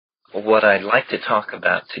What I'd like to talk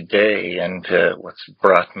about today, and what's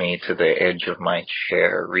brought me to the edge of my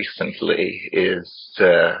chair recently, is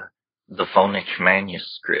the Voynich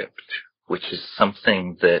Manuscript, which is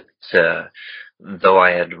something that, though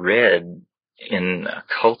I had read in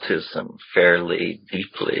occultism fairly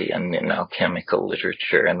deeply and in alchemical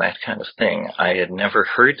literature and that kind of thing, I had never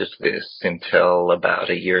heard of this until about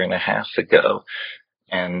a year and a half ago.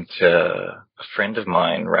 And a friend of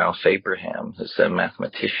mine, Ralph Abraham, who's a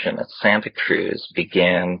mathematician at Santa Cruz,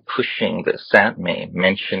 began pushing this at me,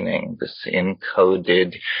 mentioning this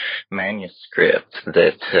encoded manuscript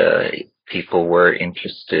that people were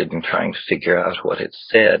interested in trying to figure out what it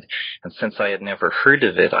said. And since I had never heard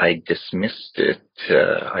of it, I dismissed it.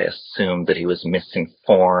 I assumed that he was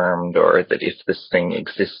misinformed, or that if this thing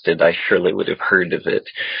existed, I surely would have heard of it.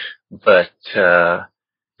 But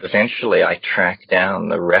eventually, I tracked down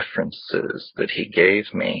the references that he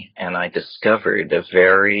gave me, and I discovered a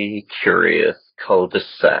very curious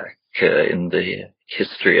cul-de-sac in the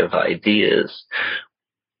history of ideas.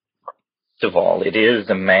 First of all, it is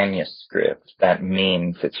a manuscript. That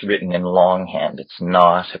means it's written in longhand. It's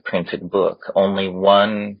not a printed book. Only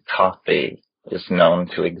one copy is known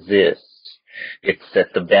to exist. It's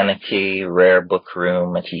at the Beneke Rare Book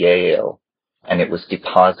Room at Yale, and it was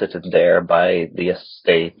deposited there by the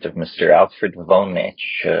estate of Mr. Alfred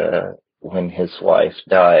Voynich when his wife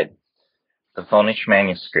died. The Voynich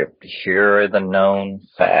Manuscript, here are the known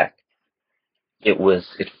facts. It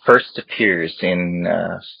first appears in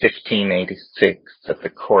 1586 at the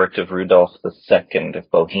court of Rudolph II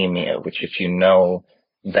of Bohemia, which, if you know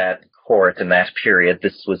that court in that period,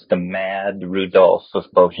 this was the mad Rudolph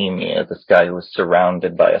of Bohemia, this guy who was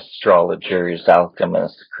surrounded by astrologers,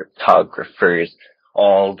 alchemists, cryptographers,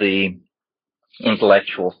 all the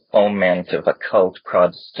intellectual foment of occult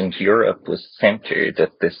Protestant Europe was centered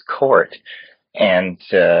at this court. And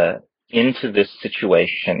into this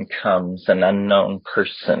situation comes an unknown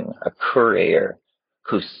person, a courier,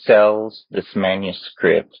 who sells this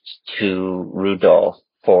manuscript to Rudolph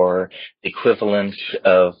for the equivalent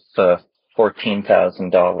of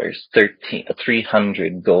 $14,000,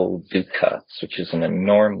 300 gold ducats, which is an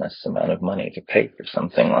enormous amount of money to pay for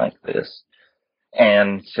something like this.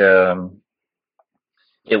 And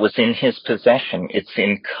it was in his possession. It's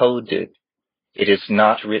encoded. It is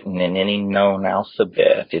not written in any known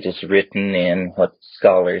alphabet. It is written in what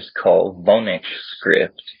scholars call Voynich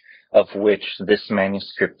script, of which this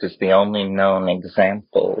manuscript is the only known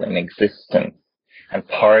example in existence. And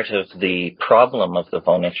part of the problem of the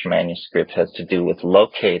Voynich manuscript has to do with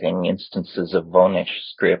locating instances of Voynich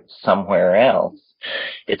script somewhere else.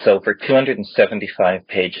 It's over 275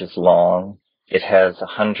 pages long. It has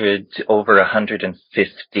over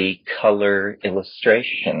 150 color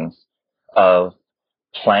illustrations of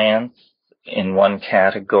plants in one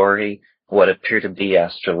category, what appear to be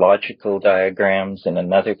astrological diagrams in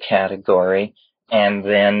another category, and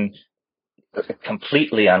then a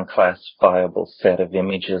completely unclassifiable set of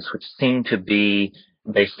images which seem to be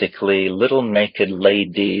basically little naked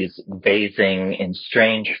ladies bathing in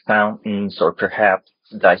strange fountains, or perhaps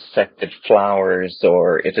dissected flowers,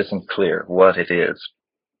 or it isn't clear what it is.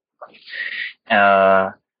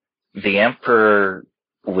 The emperor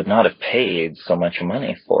would not have paid so much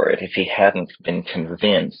money for it if he hadn't been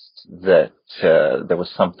convinced that there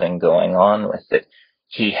was something going on with it.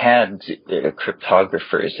 He had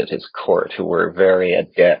cryptographers at his court who were very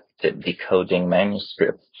adept at decoding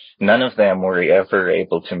manuscripts. None of them were ever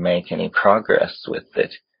able to make any progress with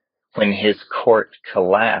it. When his court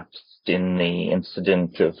collapsed in the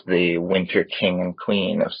incident of the Winter King and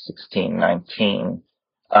Queen of 1619,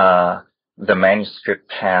 the manuscript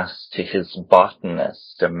passed to his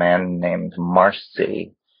botanist, a man named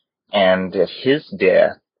Marcy, and at his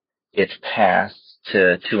death, it passed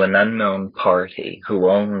to an unknown party who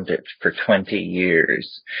owned it for 20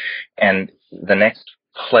 years. And the next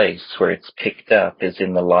place where it's picked up is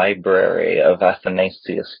in the library of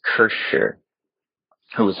Athanasius Kircher,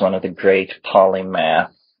 who was one of the great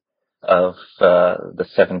polymaths of the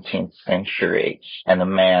 17th century, and a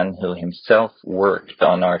man who himself worked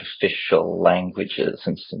on artificial languages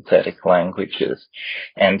and synthetic languages.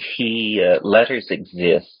 And letters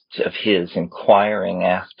exist of his inquiring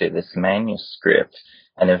after this manuscript,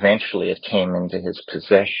 and eventually it came into his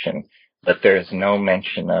possession, but there is no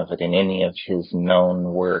mention of it in any of his known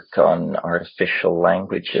work on artificial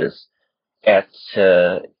languages. At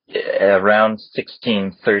around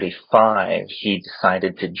 1635, he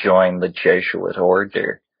decided to join the Jesuit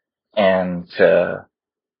order and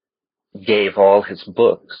gave all his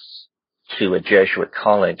books to a Jesuit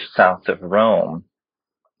college south of Rome,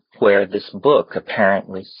 where this book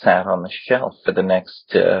apparently sat on the shelf for the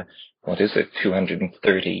next,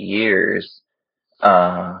 230 years,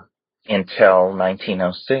 until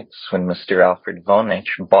 1906, when Mr. Alfred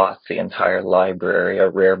Voynich bought the entire library, a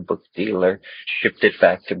rare book dealer, shipped it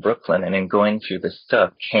back to Brooklyn, and in going through the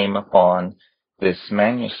stuff, came upon this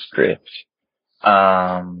manuscript.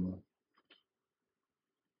 Now,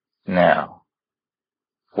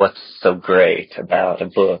 what's so great about a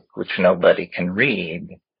book which nobody can read?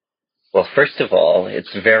 Well, first of all,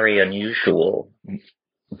 it's very unusual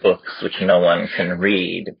books which no one can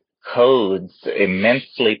read. Codes,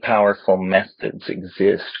 immensely powerful methods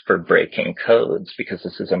exist for breaking codes, because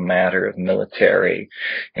this is a matter of military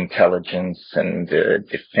intelligence and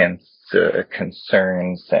defense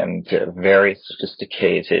concerns, and very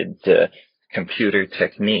sophisticated computer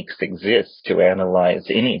techniques exist to analyze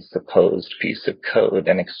any supposed piece of code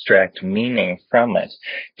and extract meaning from it,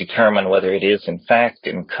 determine whether it is in fact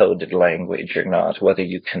encoded language or not, whether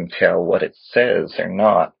you can tell what it says or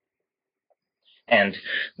not. And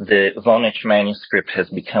the Voynich Manuscript has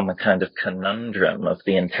become a kind of conundrum of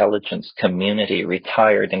the intelligence community.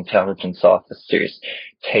 Retired intelligence officers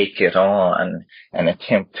take it on and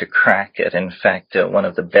attempt to crack it. In fact, one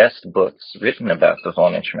of the best books written about the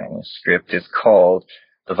Voynich Manuscript is called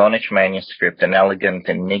The Voynich Manuscript, An Elegant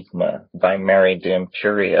Enigma by Mary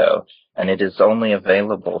D'Imperio, and it is only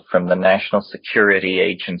available from the National Security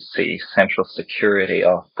Agency, Central Security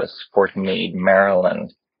Office, Fort Meade,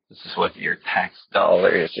 Maryland. This is what your tax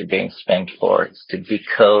dollars are being spent for, is to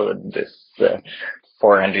decode this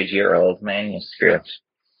 400-year-old manuscript.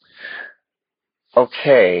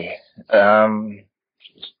 Okay,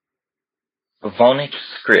 Voynich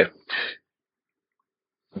script,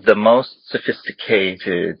 the most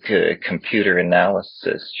sophisticated computer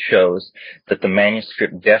analysis shows that the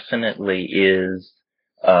manuscript definitely is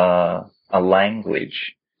a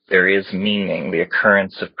language. There is meaning, the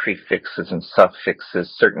occurrence of prefixes and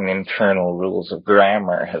suffixes, certain internal rules of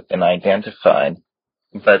grammar have been identified,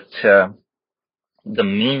 but the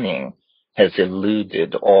meaning has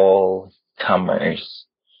eluded all comers.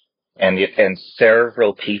 And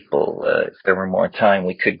several people, if there were more time,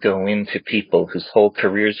 we could go into people whose whole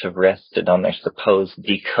careers have rested on their supposed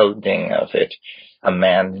decoding of it. A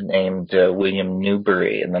man named William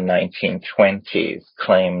Newbery in the 1920s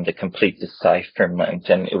claimed a complete decipherment,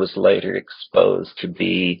 and it was later exposed to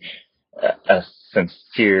be a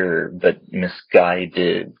sincere but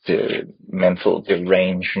misguided mental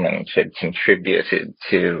derangement had contributed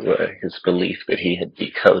to his belief that he had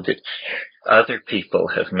decoded. Other people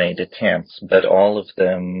have made attempts, but all of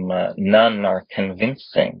them, none are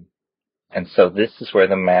convincing. And so this is where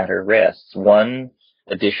the matter rests. One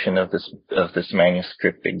edition of this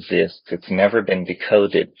manuscript exists. It's never been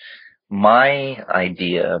decoded. My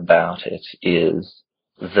idea about it is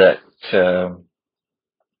that to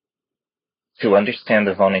understand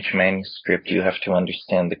the Voynich manuscript, you have to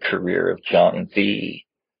understand the career of John V,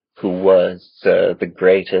 who was the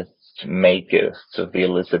greatest magist of the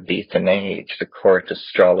Elizabethan age, the court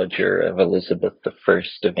astrologer of Elizabeth I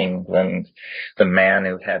of England, the man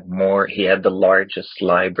who had he had the largest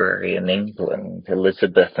library in England.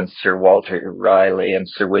 Elizabeth and Sir Walter Raleigh and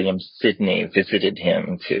Sir William Sidney visited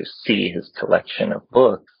him to see his collection of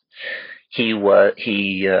books. He wrote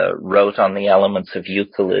on the elements of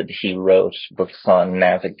Euclid. He wrote books on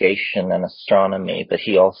navigation and astronomy, but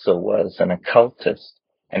he also was an occultist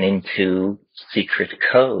and into secret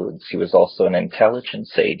codes. He was also an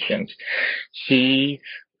intelligence agent. He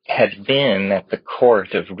had been at the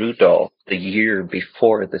court of Rudolph the year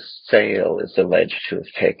before the sale is alleged to have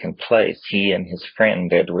taken place, he and his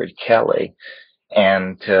friend Edward Kelly,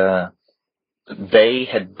 and they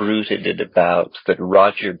had bruited it about that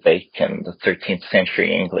Roger Bacon, the 13th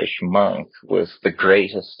century English monk, was the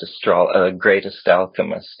greatest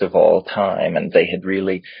alchemist of all time, and they had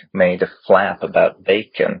really made a flap about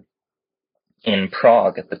Bacon in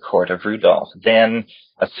Prague at the court of Rudolph. Then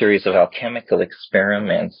a series of alchemical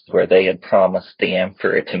experiments where they had promised the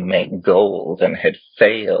emperor to make gold and had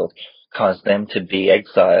failed caused them to be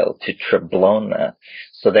exiled to Trablona.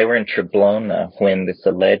 So they were in Trablona when this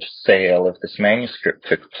alleged sale of this manuscript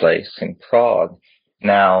took place in Prague.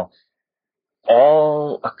 Now,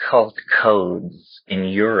 all occult codes in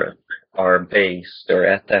Europe are based, or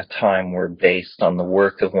at that time were based, on the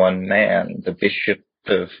work of one man, the Bishop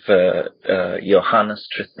of Johannes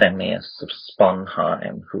Trithemius of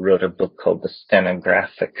Sponheim, who wrote a book called the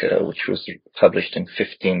Stenographica, which was published in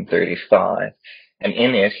 1535. And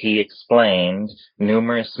in it, he explained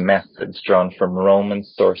numerous methods drawn from Roman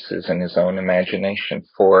sources and his own imagination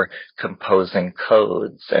for composing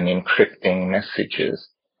codes and encrypting messages.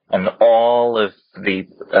 And all of the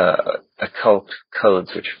occult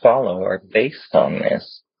codes which follow are based on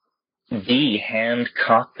this. Dee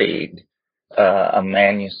hand-copied a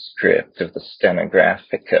manuscript of the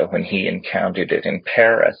Stenographica when he encountered it in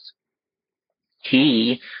Paris.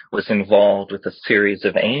 He was involved with a series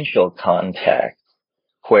of angel contacts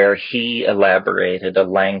where he elaborated a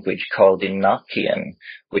language called Enochian,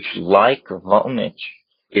 which, like Voynich,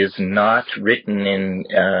 is not written in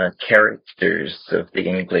characters of the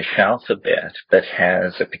English alphabet, but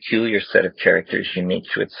has a peculiar set of characters unique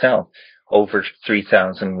to itself. Over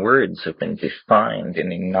 3,000 words have been defined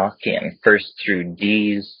in Enochian, first through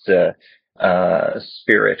Dee's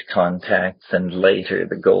spirit contacts, and later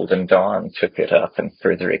the Golden Dawn took it up and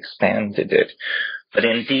further expanded it. But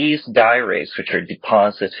in these diaries, which are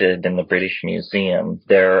deposited in the British Museum,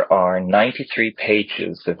 there are 93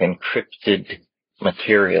 pages of encrypted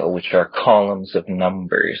material, which are columns of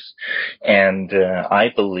numbers. And I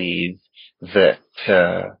believe that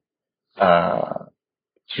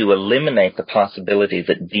to eliminate the possibility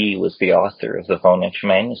that Dee was the author of the Voynich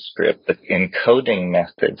Manuscript, the encoding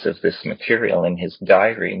methods of this material in his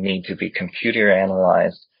diary need to be computer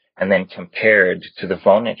analyzed and then compared to the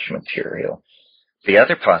Voynich material. The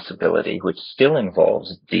other possibility, which still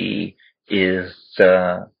involves Dee, is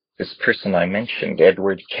this person I mentioned,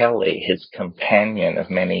 Edward Kelly, his companion of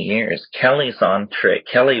many years. Kelly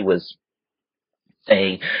was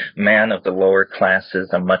a man of the lower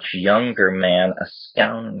classes, a much younger man, a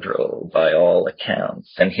scoundrel by all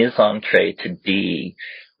accounts. And his entree to Dee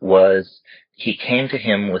was, he came to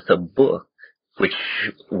him with a book which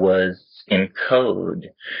was in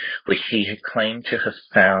code, which he had claimed to have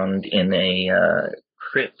found in a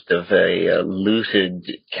crypt of a looted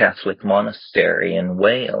Catholic monastery in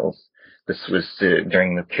Wales. This was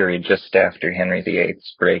during the period just after Henry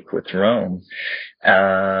VIII's break with Rome,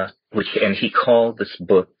 and he called this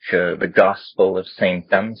book the Gospel of St.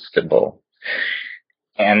 Dunstable.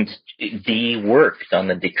 And Dee worked on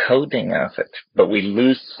the decoding of it, but we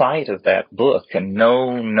lose sight of that book, and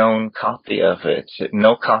no copy of it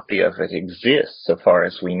exists so far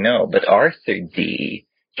as we know. But Arthur Dee,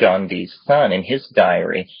 John Dee's son, in his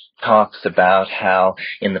diary, talks about how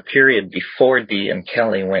in the period before Dee and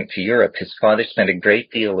Kelly went to Europe, his father spent a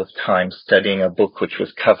great deal of time studying a book which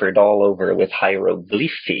was covered all over with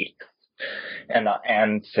hieroglyphics. And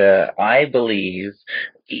I believe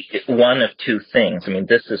one of two things. I mean,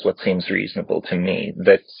 this is what seems reasonable to me,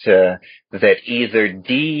 that either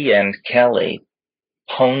Dee and Kelly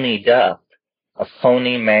ponied up a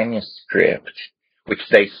phony manuscript which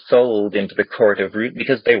they sold into the court of root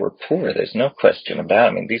because they were poor. There's no question about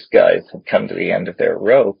it. I mean, these guys had come to the end of their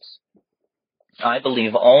ropes. I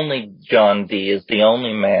believe only John Dee is the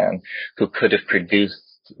only man who could have produced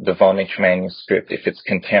the Voynich Manuscript if it's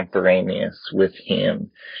contemporaneous with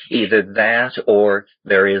him. Either that, or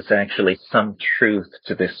there is actually some truth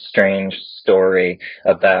to this strange story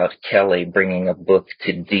about Kelly bringing a book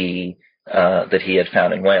to Dee that he had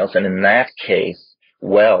found in Wales. And in that case,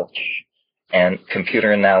 Welch and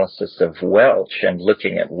computer analysis of Welch and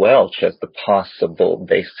looking at Welch as the possible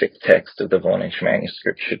basic text of the Voynich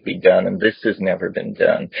Manuscript should be done, and this has never been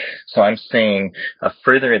done. So I'm saying a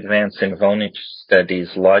further advance in Voynich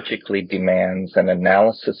studies logically demands an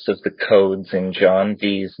analysis of the codes in John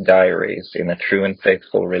Dee's diaries in a true and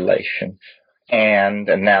faithful relation, and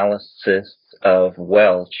analysis of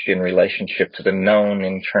Welch in relationship to the known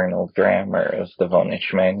internal grammar of the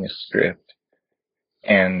Voynich Manuscript.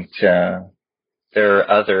 And there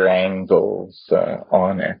are other angles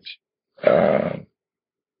on it.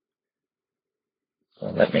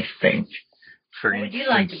 Well, let me think. What would you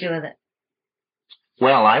like to do with it?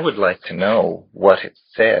 Well, I would like to know what it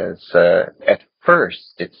says. At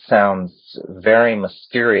first, it sounds very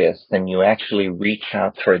mysterious, and you actually reach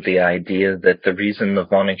out toward the idea that the reason the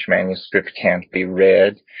Voynich Manuscript can't be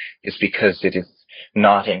read is because it is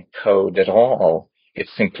not in code at all. It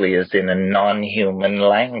simply is in a non-human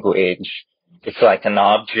language. It's like an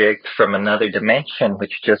object from another dimension,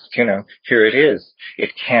 which just, here it is.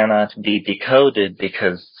 It cannot be decoded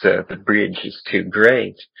because the bridge is too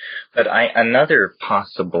great. But another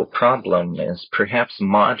possible problem is perhaps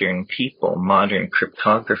modern people, modern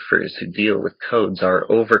cryptographers who deal with codes are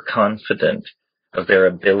overconfident of their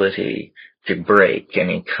ability to break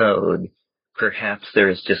any code. Perhaps there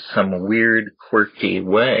is just some weird, quirky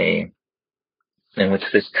way in which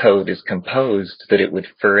this code is composed that it would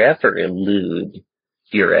forever elude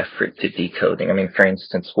your effort to decoding. I mean, for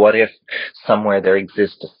instance, what if somewhere there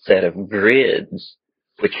exists a set of grids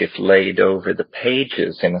which, if laid over the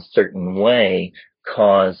pages in a certain way,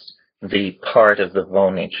 caused the part of the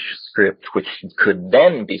Voynich script which could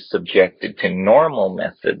then be subjected to normal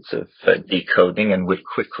methods of decoding and would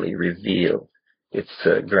quickly reveal its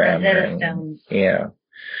grammar. Yeah.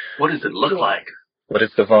 What does it look like? What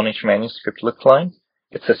does the Voynich manuscript look like?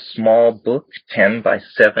 It's a small book, 10 by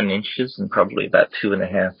 7 inches and probably about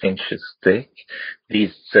 2.5 inches thick.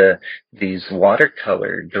 These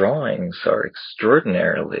watercolor drawings are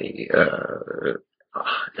extraordinarily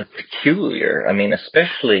peculiar. I mean,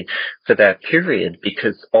 especially for that period,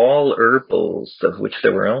 because all herbals, of which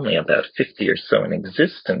there were only about 50 or so in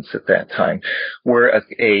existence at that time, were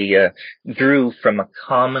drew from a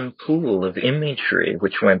common pool of imagery,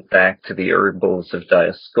 which went back to the herbals of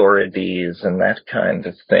Dioscorides and that kind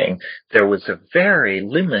of thing. There was a very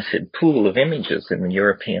limited pool of images in the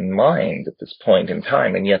European mind at this point in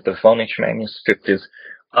time, and yet the Voynich manuscript is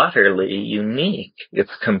utterly unique.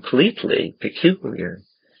 It's completely peculiar.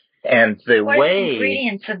 And the what are the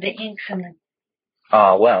ingredients of the inks and the...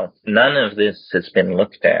 well, none of this has been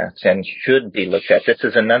looked at and should be looked at. This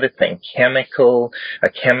is another thing. A chemical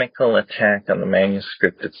attack on the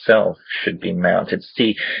manuscript itself should be mounted.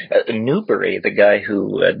 See, Newbery, the guy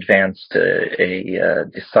who advanced a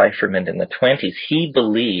decipherment in the 1920s, he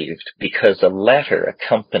believed, because a letter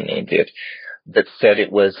accompanied it, that said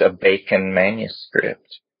it was a Bacon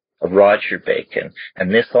manuscript, a Roger Bacon.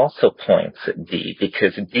 And this also points at Dee,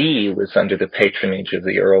 because Dee was under the patronage of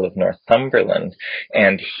the Earl of Northumberland,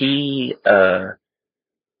 and he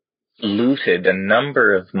looted a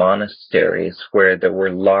number of monasteries where there were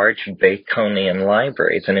large Baconian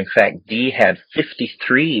libraries. And in fact, Dee had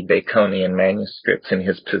 53 Baconian manuscripts in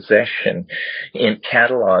his possession,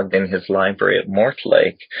 cataloged in his library at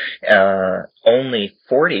Mortlake. Only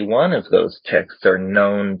 41 of those texts are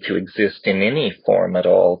known to exist in any form at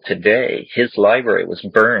all today. His library was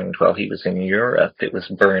burned while he was in Europe. It was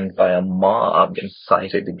burned by a mob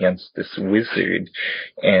incited against this wizard.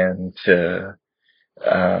 And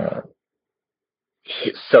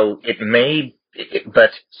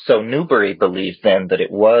so Newbery believed then that it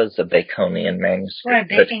was a Baconian manuscript.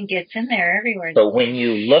 Well, Bacon gets in there everywhere. But when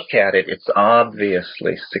you look at it, it's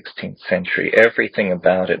obviously 16th century. Everything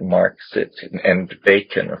about it marks it. And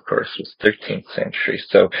Bacon, of course, was 13th century.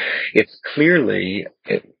 So it's clearly...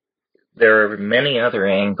 there are many other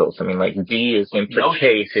angles. I mean, like, Dee is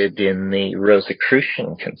implicated in the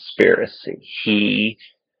Rosicrucian conspiracy. He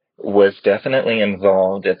was definitely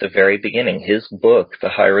involved at the very beginning. His book, The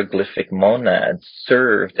Hieroglyphic Monads,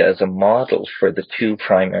 served as a model for the two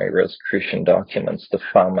primary Rosicrucian documents, the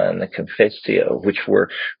Fama and the Confessio, which were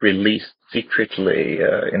released secretly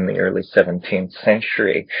in the early 17th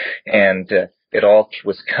century. And it all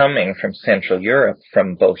was coming from Central Europe,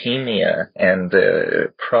 from Bohemia and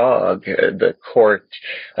Prague, the court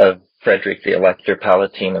of Frederick the Elector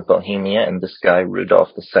Palatine of Bohemia, and this guy Rudolph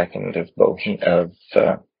II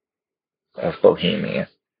of Bohemia.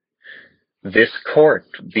 This court,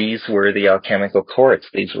 these were the alchemical courts.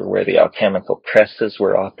 These were where the alchemical presses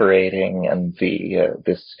were operating, and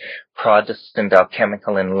this Protestant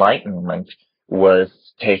alchemical enlightenment was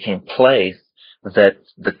taking place. That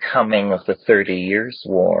the coming of the 30 Years'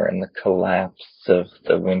 War and the collapse of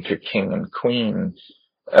the Winter King and Queen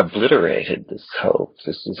obliterated this hope.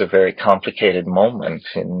 This is a very complicated moment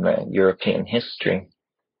in European history.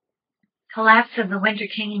 Collapse of the Winter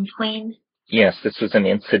King and Queen? Yes, this was an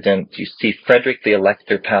incident. You see, Frederick the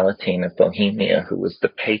Elector Palatine of Bohemia, who was the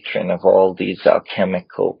patron of all these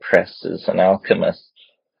alchemical presses and alchemists,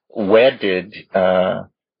 wedded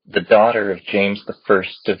the daughter of James I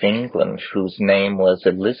of England, whose name was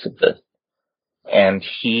Elizabeth. And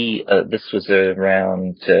this was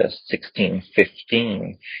around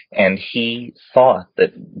 1615, and he thought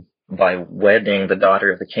that by wedding the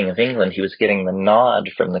daughter of the King of England, he was getting the nod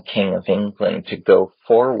from the King of England to go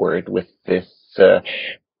forward with this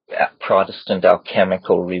Protestant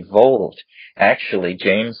alchemical revolt. Actually,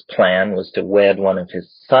 James' plan was to wed one of his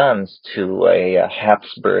sons to a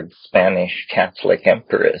Habsburg Spanish Catholic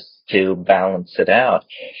empress to balance it out.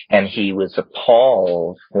 And he was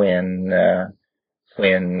appalled when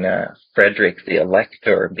Frederick the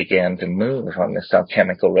Elector began to move on this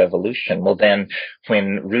alchemical revolution. Well, then,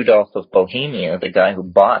 when Rudolph of Bohemia, the guy who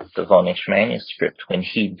bought the Voynich manuscript, when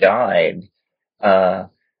he died, there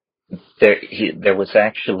was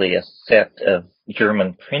actually a set of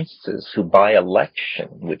German princes who by election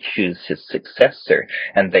would choose his successor,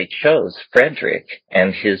 and they chose Frederick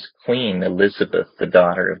and his queen Elizabeth, the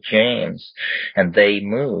daughter of James, and they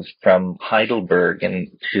moved from Heidelberg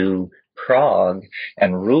to Prague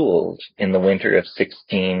and ruled in the winter of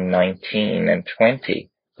 1619 and 20.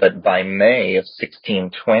 But by May of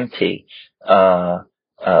 1620,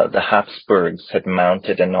 the Habsburgs had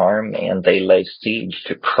mounted an army and they laid siege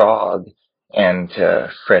to Prague, and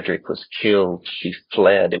Frederick was killed. She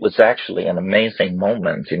fled. It was actually an amazing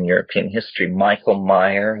moment in European history. Michael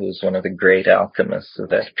Meyer, who was one of the great alchemists of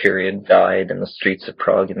that period, died in the streets of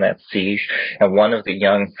Prague in that siege. And one of the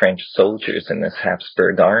young French soldiers in this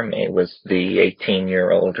Habsburg army was the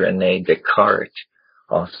 18-year-old René Descartes,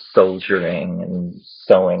 off soldiering and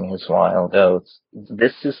sowing his wild oats.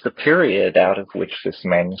 This is the period out of which this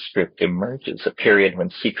manuscript emerges, a period when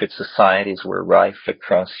secret societies were rife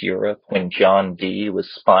across Europe, when John Dee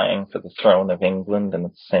was spying for the throne of England and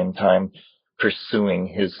at the same time pursuing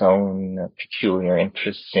his own peculiar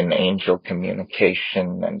interests in angel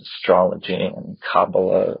communication and astrology and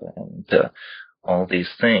Kabbalah and all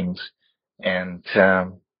these things. And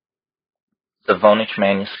the Voynich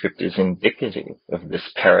Manuscript is indicative of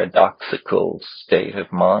this paradoxical state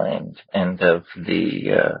of mind and of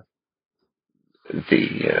the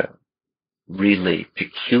really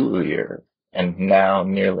peculiar and now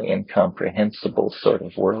nearly incomprehensible sort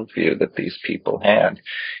of worldview that these people had.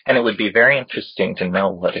 And it would be very interesting to know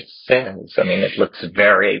what it says. I mean, it looks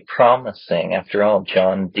very promising. After all,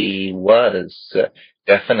 John Dee was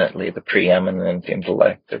definitely the preeminent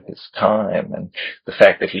intellect of his time, and the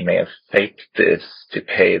fact that he may have faked this to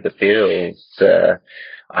pay the bills,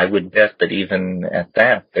 I would bet that even at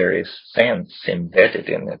that there is sense embedded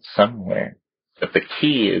in it somewhere. But the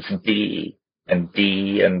key is Dee, and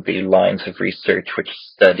the lines of research which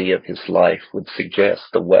study of his life would suggest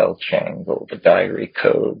the Welch angle, the diary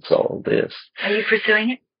codes, all this. Are you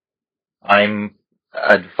pursuing it? I'm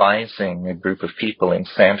advising a group of people in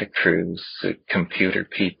Santa Cruz, computer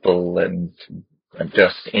people and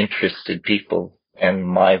just interested people, and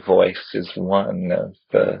my voice is one of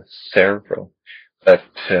several. But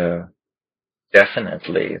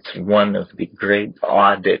definitely it's one of the great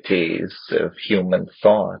oddities of human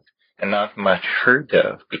thought, and not much heard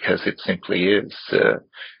of because it simply is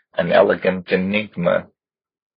an elegant enigma